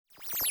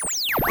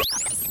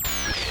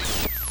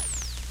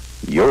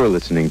You're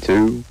listening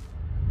to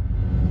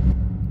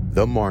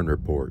The Marne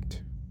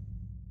Report.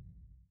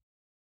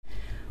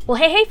 Well,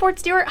 hey, Fort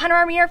Stewart, Hunter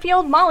Army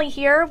Airfield, Molly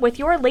here with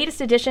your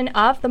latest edition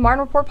of the Marne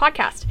Report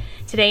podcast.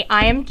 Today,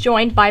 I am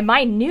joined by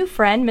my new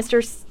friend,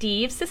 Mr.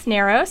 Steve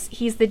Cisneros.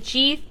 He's the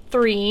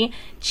G3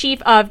 Chief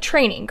of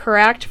Training,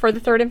 correct, for the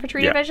 3rd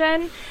Infantry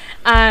Division.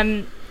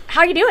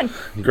 How you doing?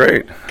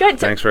 Great. Good.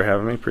 Thanks for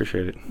having me.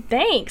 Appreciate it.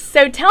 Thanks.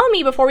 So tell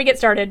me, before we get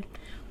started,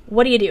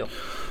 what do you do?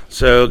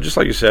 So, just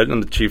like you said,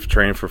 I'm the Chief of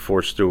Training for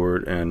Fort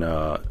Stewart and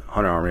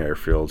Hunter Army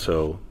Airfield.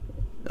 So,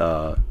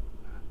 to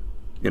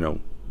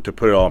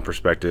put it all in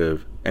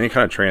perspective, any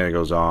kind of training that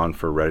goes on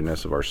for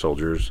readiness of our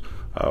soldiers,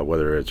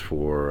 whether it's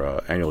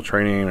for annual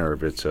training or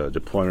if it's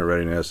deployment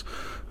readiness,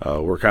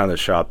 we're kind of the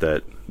shop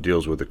that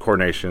deals with the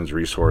coordinations,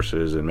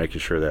 resources, and making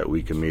sure that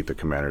we can meet the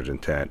commander's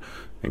intent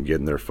and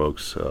getting their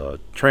folks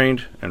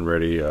trained and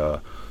ready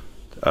to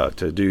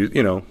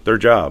do, their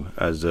job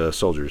as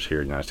soldiers here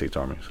in the United States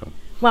Army. So,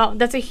 wow,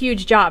 that's a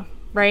huge job,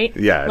 right?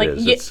 Yeah,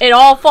 it is. It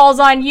all falls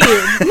on you.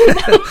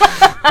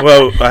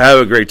 Well, I have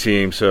a great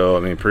team,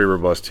 so pretty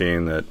robust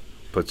team that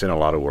puts in a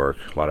lot of work,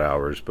 a lot of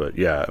hours. But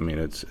yeah,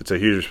 it's a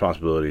huge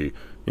responsibility,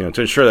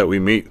 to ensure that we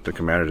meet the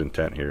commander's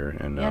intent here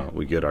and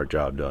we get our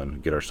job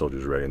done, get our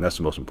soldiers ready, and that's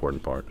the most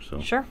important part.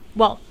 So Sure.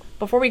 Well,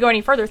 before we go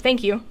any further,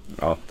 thank you.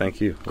 Oh, thank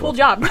you. Cool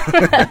job.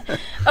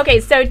 Okay,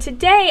 so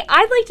today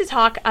I'd like to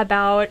talk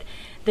about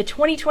the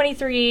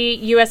 2023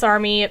 U.S.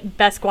 Army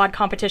Best Squad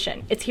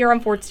competition. It's here on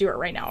Fort Stewart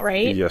right now,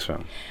 right? Yes,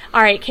 ma'am.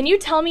 All right, can you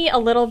tell me a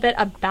little bit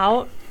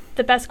about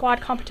the Best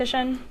Squad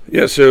competition?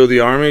 Yeah, so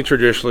the Army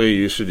traditionally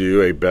used to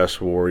do a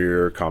Best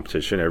Warrior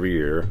competition every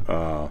year.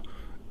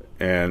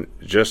 And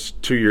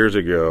just 2 years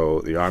ago,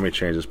 the Army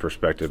changed its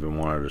perspective and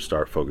wanted to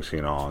start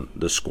focusing on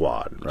the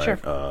squad, right?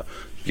 Sure.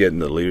 Getting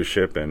the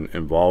leadership and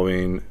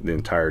involving the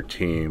entire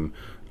team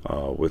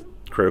with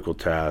critical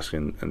tasks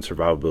and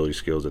survivability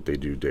skills that they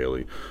do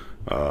daily.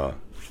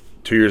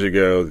 2 years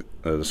ago,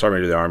 the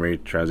Sergeant of the Army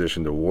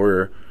transitioned the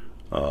Warrior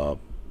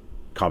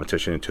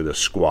competition into the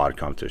squad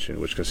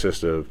competition, which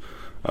consists of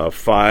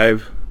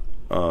 5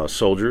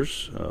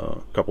 soldiers,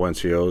 a couple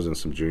NCOs, and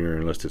some junior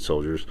enlisted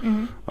soldiers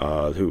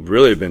who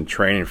really have been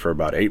training for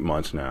about 8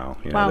 months now.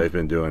 Wow. They've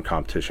been doing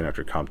competition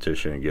after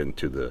competition and getting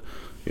to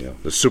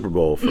the Super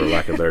Bowl, for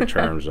lack of better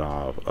terms,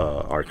 of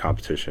our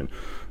competition.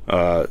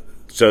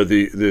 So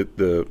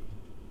the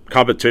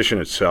competition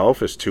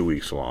itself is 2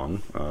 weeks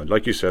long.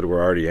 Like you said,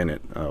 we're already in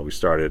it. We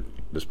started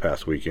this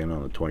past weekend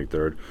on the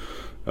 23rd.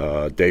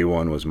 Day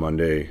one was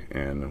Monday,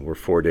 and we're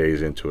 4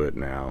 days into it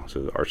now.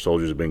 So our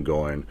soldiers have been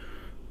going,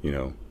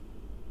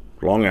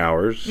 long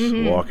hours,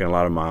 walking a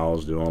lot of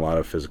miles, doing a lot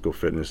of physical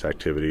fitness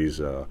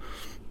activities,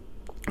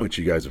 which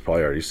you guys have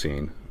probably already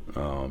seen.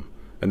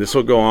 And this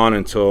will go on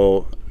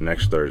until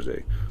next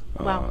Thursday.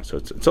 Wow. So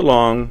it's a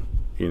long,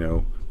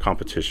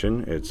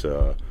 competition.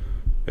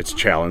 It's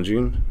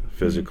challenging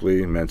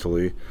physically,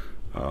 mentally.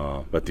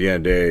 But at the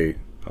end of the day,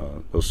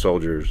 those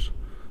soldiers,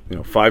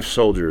 5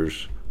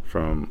 soldiers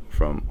from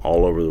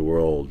all over the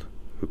world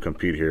who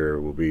compete here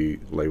will be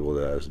labeled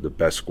as the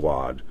best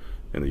squad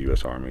in the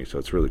U.S. Army. So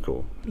it's really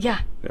cool.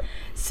 Yeah.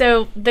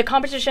 So the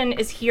competition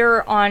is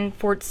here on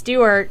Fort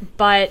Stewart,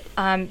 but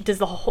does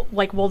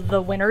will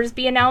the winners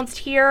be announced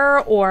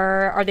here,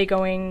 or are they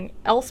going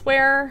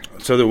elsewhere?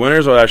 So the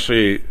winners will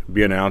actually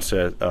be announced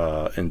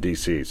in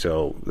D.C.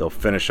 So they'll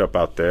finish up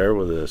out there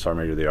with the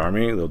Sergeant of the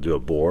Army. They'll do a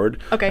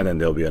board, and then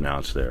they'll be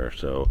announced there.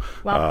 So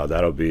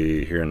that'll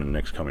be here in the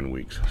next coming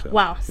weeks. So,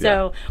 wow.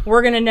 So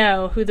we're going to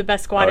know who the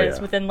best squad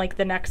is within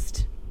the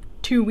next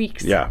 2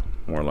 weeks. Yeah.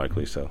 More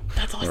likely so.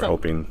 That's awesome. We're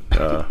hoping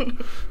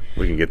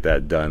we can get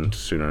that done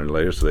sooner or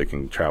later so they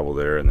can travel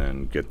there and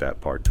then get that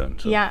part done.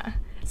 So. Yeah.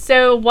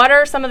 So what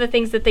are some of the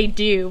things that they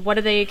do? What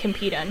do they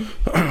compete in?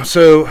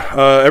 So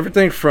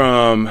everything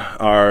from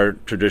our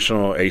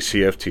traditional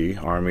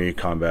ACFT, Army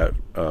Combat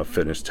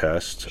Fitness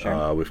Test.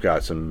 Sure. We've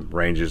got some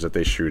ranges that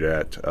they shoot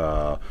at.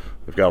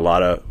 We've got a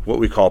lot of what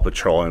we call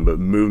patrolling, but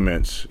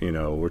movements.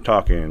 We're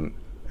talking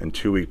in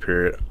 2 week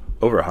period,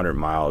 over 100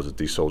 miles that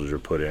these soldiers are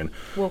put in,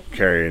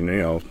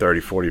 carrying, 30,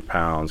 40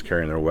 pounds,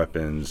 carrying their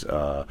weapons.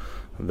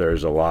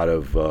 There's a lot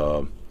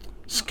of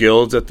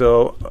skills that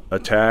they'll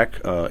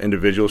attack,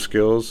 individual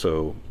skills,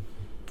 so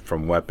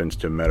from weapons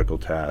to medical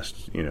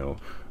tasks,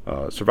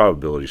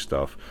 survivability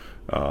stuff.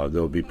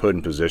 They'll be put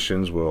in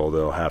positions where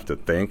they'll have to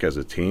think as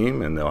a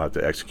team, and they'll have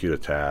to execute a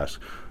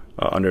task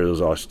under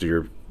those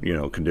austere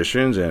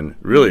conditions. And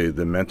really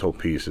the mental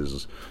piece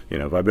is,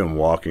 if I've been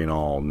walking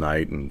all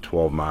night and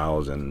 12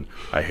 miles and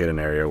I hit an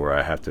area where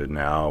I have to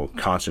now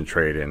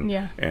concentrate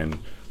and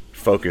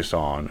focus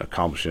on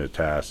accomplishing a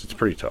task, it's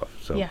pretty tough.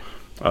 So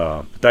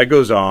that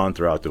goes on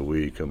throughout the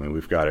week.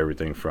 We've got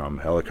everything from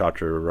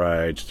helicopter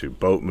rides to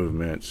boat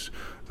movements,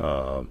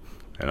 and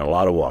a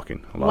lot of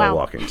walking,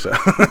 So,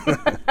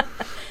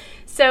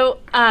 so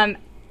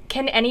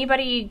can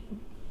anybody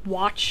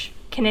watch?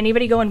 Can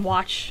anybody go and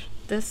watch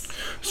this?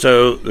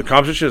 So the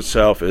competition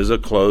itself is a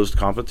closed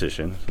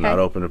competition, not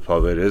open to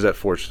public. It is at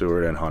Fort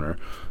Stewart and Hunter.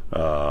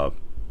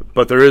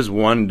 But there is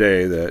one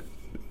day that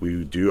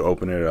we do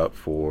open it up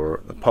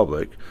for the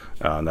public,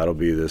 and that'll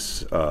be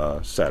this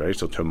Saturday,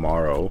 so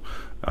tomorrow,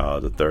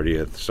 the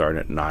 30th, starting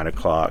at 9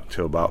 o'clock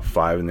till about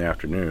 5 in the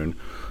afternoon.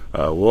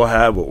 We'll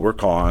have what we're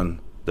calling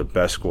the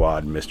Best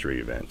Squad Mystery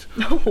Event.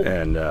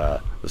 And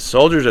the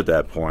soldiers at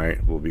that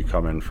point will be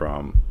coming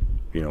from,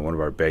 one of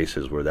our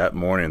bases where that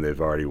morning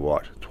they've already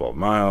walked 12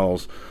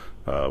 miles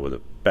with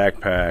a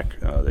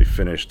backpack. They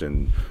finished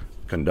and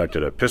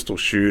conducted a pistol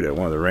shoot at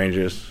one of the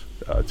ranges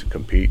to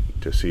compete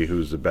to see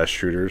who's the best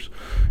shooters.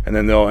 And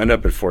then they'll end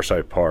up at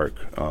Forsyth Park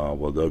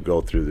where they'll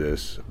go through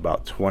this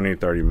about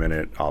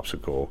 30-minute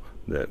obstacle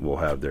that we'll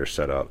have there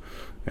set up.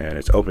 And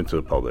it's open to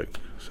the public.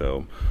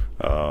 So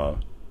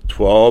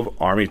 12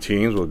 Army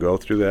teams will go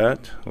through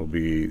that. We'll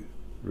be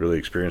really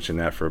experiencing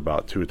that for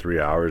about 2 or 3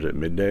 hours at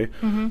midday.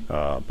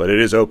 But it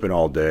is open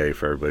all day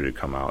for everybody to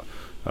come out.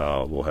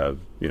 We'll have,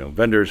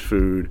 vendors,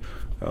 food.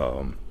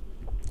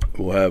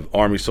 We'll have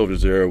Army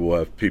soldiers there. We'll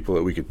have people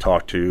that we could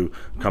talk to,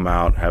 come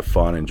out, have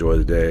fun, enjoy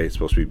the day. It's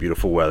supposed to be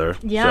beautiful weather.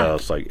 Yeah. So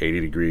it's like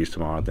 80 degrees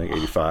tomorrow, I think,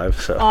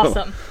 85. So.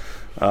 Awesome.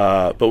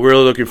 But we're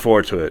really looking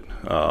forward to it.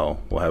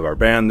 We'll have our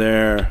band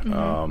there.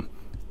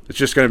 It's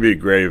just going to be a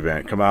great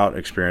event. Come out,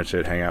 experience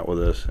it, hang out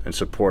with us, and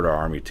support our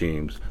Army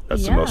teams.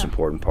 That's the most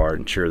important part,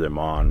 and cheer them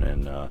on,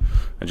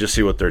 and just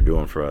see what they're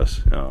doing for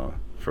us,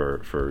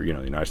 for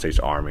the United States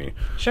Army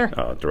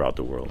throughout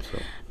the world.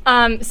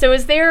 So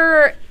is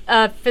there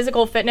a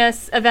physical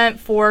fitness event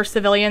for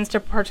civilians to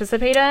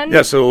participate in?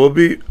 Yeah, so we'll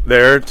be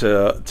there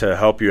to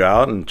help you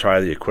out and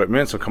try the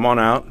equipment. So come on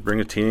out, bring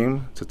a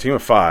team. It's a team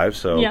of 5,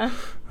 so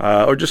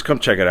or just come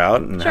check it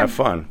out and have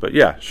fun. But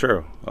yeah,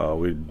 sure,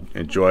 we'd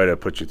enjoy to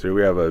put you through.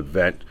 We have an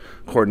event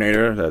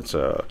coordinator that's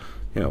a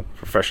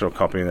professional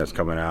company that's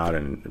coming out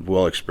and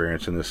well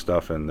experienced in this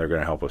stuff, and they're going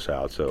to help us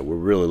out. So we're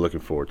really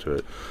looking forward to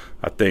it.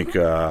 I think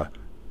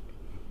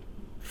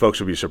folks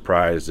will be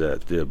surprised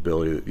at the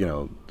ability,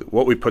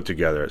 what we put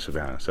together at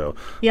Savannah. So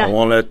I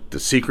won't let the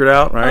secret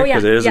out, right?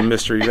 Because it is a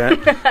mystery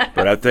event.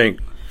 But I think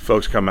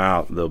folks come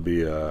out, they'll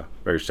be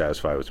very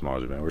satisfied with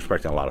tomorrow's event. We're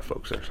expecting a lot of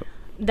folks there. So.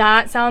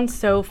 That sounds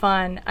so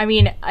fun. I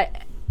mean,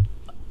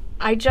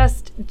 I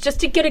just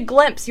to get a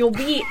glimpse, you'll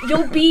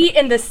be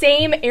in the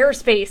same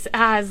airspace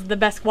as the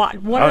Best Squad.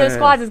 One of those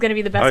squads is going to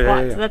be the Best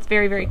Squad. So that's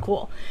very, very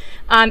cool.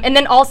 And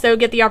then also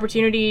get the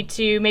opportunity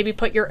to maybe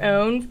put your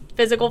own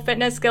physical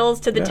fitness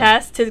skills to the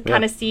test to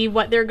kind of see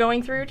what they're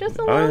going through just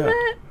a little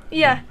bit.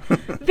 Yeah.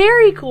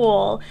 Very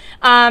cool.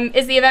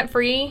 Is the event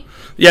free?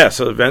 Yeah,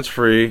 so the event's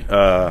free.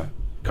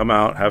 Come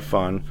out, have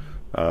fun,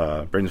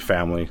 bring the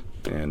family,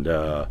 and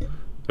it'll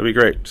be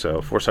great.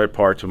 So Forsyth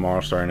Park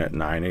tomorrow starting at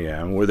 9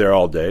 a.m. We're there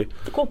all day.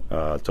 Cool.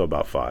 Till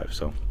about 5.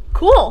 So.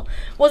 Cool.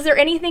 Well, is there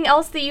anything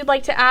else that you'd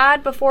like to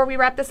add before we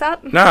wrap this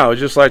up? No, I'd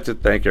just like to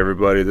thank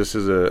everybody. This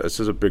is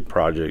a big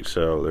project,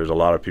 so there's a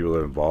lot of people that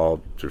are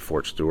involved through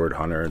Fort Stewart,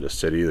 Hunter, the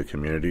city, the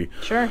community.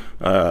 Sure.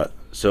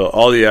 So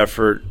all the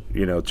effort,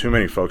 too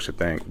many folks to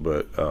thank,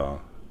 but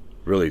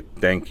really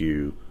thank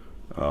you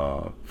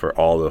for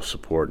all the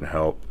support and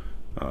help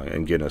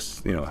and getting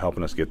us,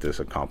 helping us get this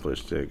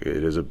accomplished. It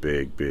is a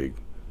big, big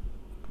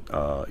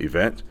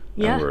event.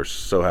 Yeah. And we're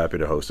so happy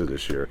to host it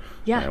this year.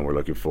 Yeah. And we're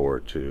looking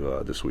forward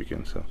to this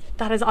weekend. So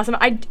that is awesome.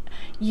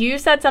 You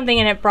said something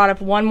and it brought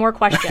up one more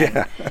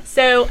question.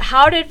 So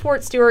how did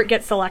Fort Stewart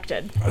get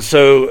selected?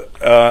 So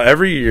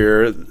every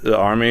year the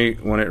Army,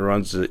 when it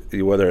runs,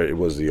 whether it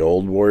was the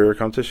old Warrior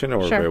competition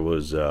or if it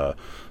was,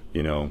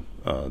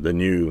 the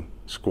new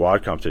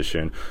squad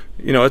competition,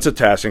 it's a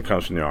task that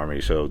comes from the Army.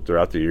 So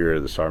throughout the year,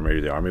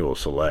 the Army will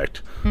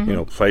select,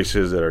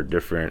 places that are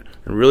different,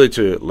 and really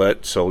to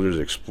let soldiers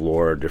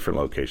explore different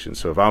locations.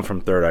 So if I'm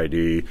from 3rd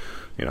ID,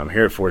 I'm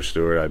here at Fort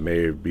Stewart, I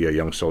may be a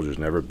young soldier who's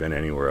never been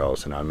anywhere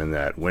else, and I'm in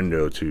that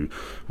window to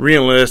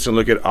re-enlist and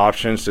look at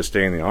options to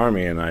stay in the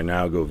Army, and I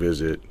now go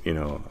visit,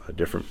 a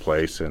different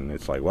place, and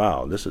it's like,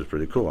 wow, this is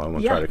pretty cool. I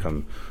want to try to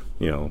come,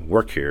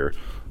 work here.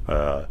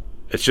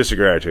 It's just a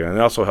gratitude, and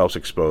it also helps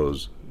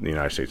expose the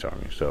United States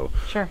Army. So,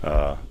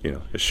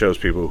 it shows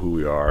people who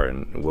we are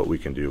and what we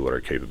can do, what our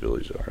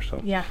capabilities are. So,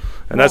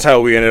 and that's how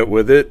we ended up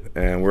with it,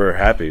 and we're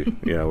happy.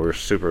 We're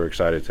super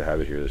excited to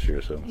have it here this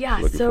year. So,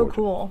 so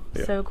cool,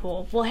 so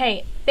cool. Well,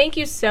 hey, thank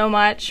you so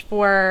much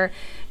for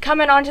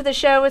coming onto the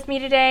show with me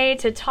today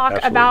to talk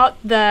about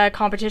the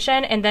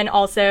competition, and then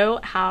also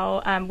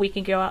how we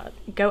can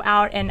go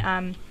out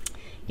and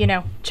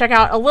check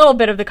out a little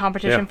bit of the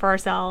competition for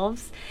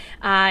ourselves.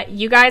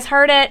 You guys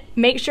heard it.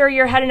 Make sure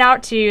you're heading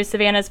out to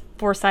Savannah's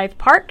Forsyth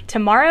Park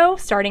tomorrow,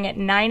 starting at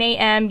 9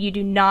 a.m. You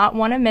do not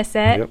want to miss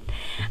it. Yep.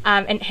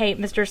 And hey,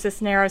 Mr.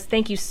 Cisneros,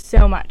 thank you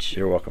so much.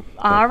 You're welcome.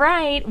 All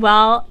right.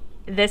 Well,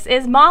 this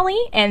is Molly,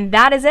 and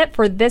that is it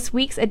for this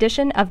week's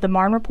edition of the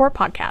Marne Report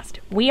podcast.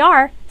 We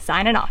are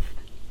signing off.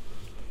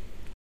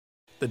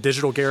 The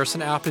Digital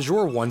Garrison app is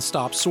your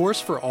one-stop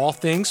source for all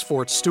things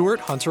Fort Stewart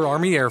Hunter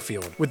Army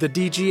Airfield. With the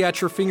DG at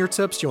your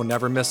fingertips, you'll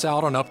never miss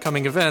out on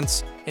upcoming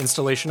events,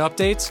 installation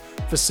updates,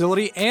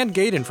 facility and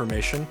gate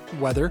information,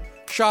 weather,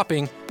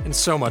 shopping, and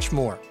so much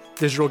more.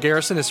 Digital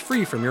Garrison is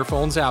free from your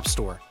phone's app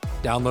store.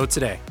 Download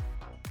today.